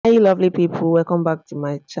lovely people, welcome back to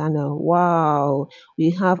my channel. Wow,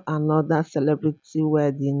 we have another celebrity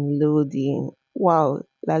wedding loading. Wow,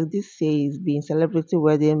 like this says, being celebrity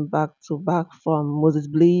wedding back to back from Moses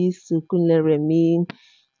Bliss to Kunle Remy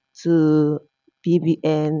to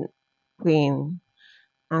BBN Queen.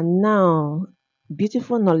 And now,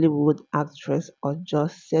 beautiful Nollywood actress Ojo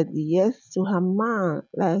said yes to her man.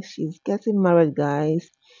 Like she's getting married, guys.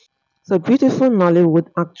 So beautiful Nollywood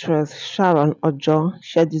actress Sharon Ooja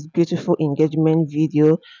shared this beautiful engagement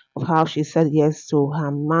video of how she said yes to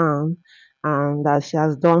her man and that she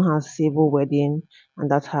has done her civil wedding and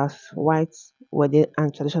that her white wedding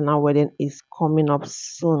and traditional wedding is coming up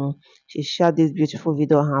soon. She shared this beautiful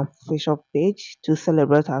video on her Facebook page to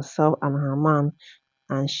celebrate herself and her man,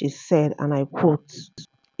 and she said, and I quote,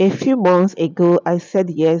 "A few months ago, I said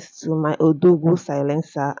yes to my Odogu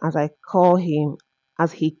silencer, as I call him,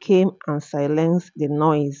 as he came and silenced the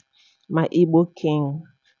noise. My Igbo king.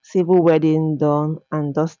 Civil wedding done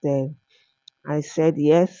and dusted. I said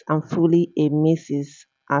yes, I'm fully a missus.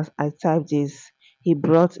 As I typed this, he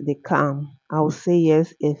brought the calm. I'll say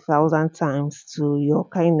yes 1,000 times to your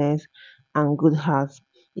kindness and good heart.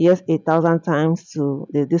 Yes 1,000 times to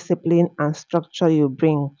the discipline and structure you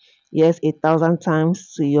bring. Yes 1,000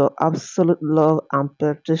 times to your absolute love and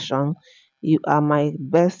protection. You are my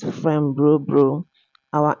best friend, bro.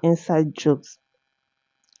 Our inside jokes.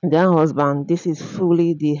 Dear husband, this is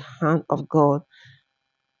fully the hand of God.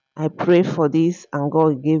 I pray for this and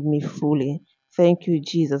God gave me fully. Thank you,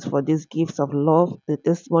 Jesus, for this gift of love. The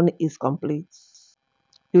testimony is complete.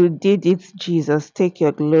 You did it, Jesus. Take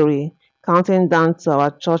your glory. Counting down to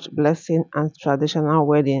our church blessing and traditional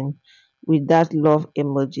wedding with that love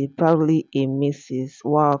emoji. Proudly a Mrs.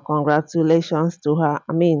 Wow, congratulations to her.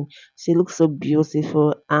 I mean, she looks so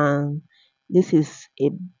beautiful, and this is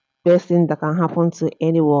a best thing that can happen to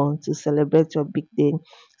anyone to celebrate your big day.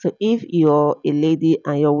 So if you're a lady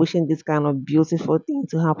and you're wishing this kind of beautiful thing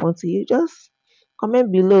to happen to you, just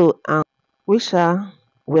comment below and wish her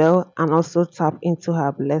well and also tap into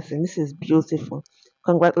her blessing. This is beautiful.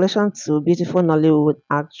 Congratulations to beautiful Nollywood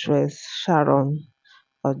actress Sharon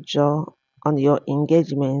Ooja on your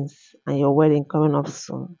engagements and your wedding coming up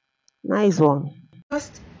soon. Nice one.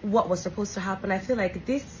 Just what was supposed to happen. I feel like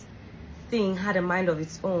this thing had a mind of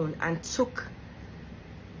its own and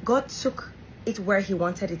God took it where he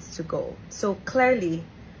wanted it to go. So clearly,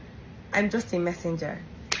 I'm just a messenger.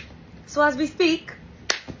 So as we speak,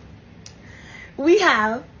 we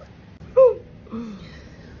have,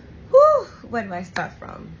 where do I start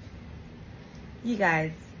from? You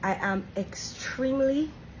guys, I am extremely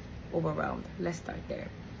overwhelmed. Let's start there.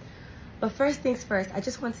 But first things first, I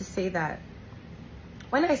just want to say that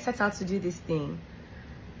when I set out to do this thing,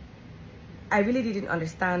 I really didn't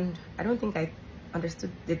understand. I don't think I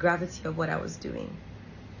understood the gravity of what I was doing.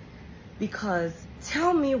 Because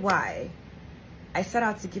tell me why I set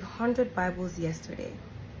out to give 100 Bibles yesterday,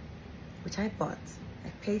 which I bought, I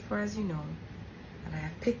paid for, as you know, and I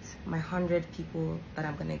have picked my 100 people that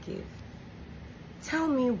I'm gonna give. Tell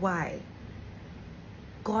me why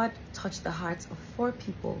God touched the hearts of 4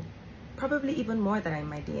 people, probably even more than in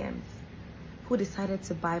my DMs, who decided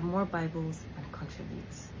to buy more Bibles and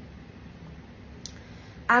contribute.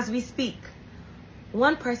 As we speak,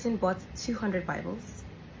 one person bought 200 Bibles,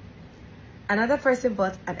 another person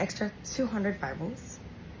bought an extra 200 Bibles,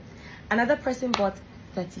 another person bought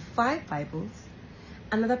 35 Bibles,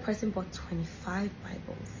 another person bought 25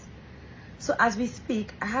 Bibles. So as we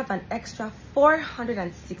speak, I have an extra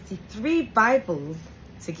 463 Bibles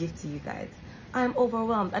to give to you guys. I'm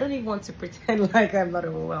overwhelmed. I don't even want to pretend like I'm not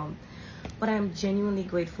overwhelmed, but I'm genuinely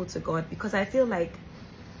grateful to God because I feel like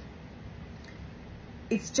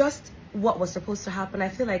it's just what was supposed to happen. I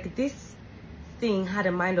feel like this thing had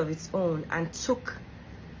a mind of its own and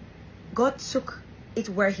God took it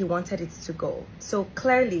where he wanted it to go. So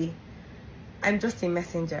clearly, I'm just a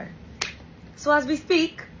messenger. So as we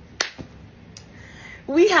speak,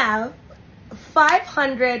 we have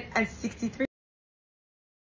 563